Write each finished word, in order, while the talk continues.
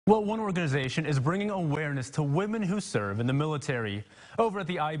Well, one organization is bringing awareness to women who serve in the military. Over at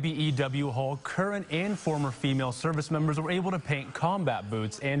the IBEW Hall, current and former female service members were able to paint combat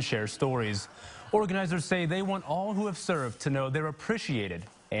boots and share stories. Organizers say they want all who have served to know they're appreciated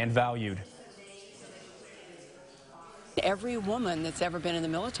and valued. Every woman that's ever been in the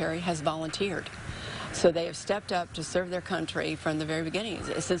military has volunteered. So they have stepped up to serve their country from the very beginning.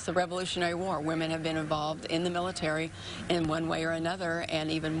 Since the Revolutionary War, women have been involved in the military in one way or another,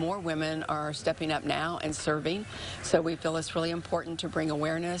 and even more women are stepping up now and serving. So we feel it's really important to bring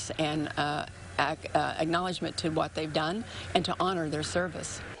awareness and acknowledgement to what they've done and to honor their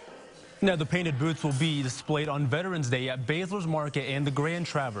service. Now, the painted boots will be displayed on Veterans Day at Basler's Market and the Grand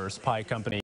Traverse Pie Company.